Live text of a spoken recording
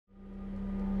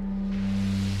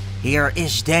Here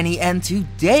is Danny, and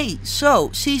today,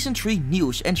 Season 3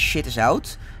 news and shit is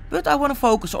out, but I want to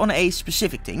focus on a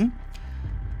specific thing.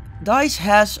 DICE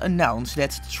has announced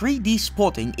that 3D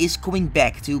spotting is coming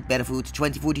back to Battlefield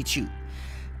 2042.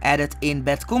 Added in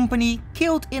Bad Company,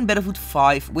 killed in Battlefield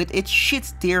 5 with its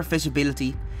shit tier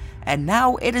visibility, and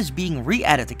now it is being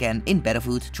re-added again in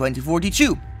Battlefield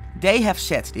 2042. They have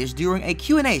said this during a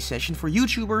Q&A session for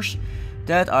YouTubers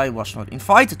that I was not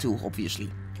invited to, obviously,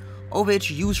 of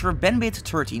which user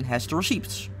Benbit13 has the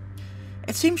receipts.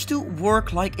 It seems to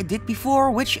work like it did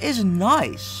before, which is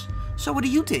nice. So what do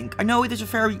you think? I know it is a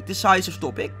very decisive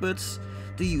topic, but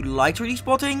do you like 3D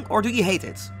spotting or do you hate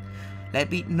it? Let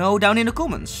me know down in the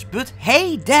comments. But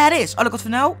hey, that is all I got for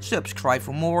now. Subscribe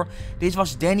for more. This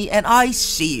was Danny and I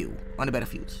see you on the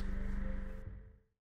battlefield.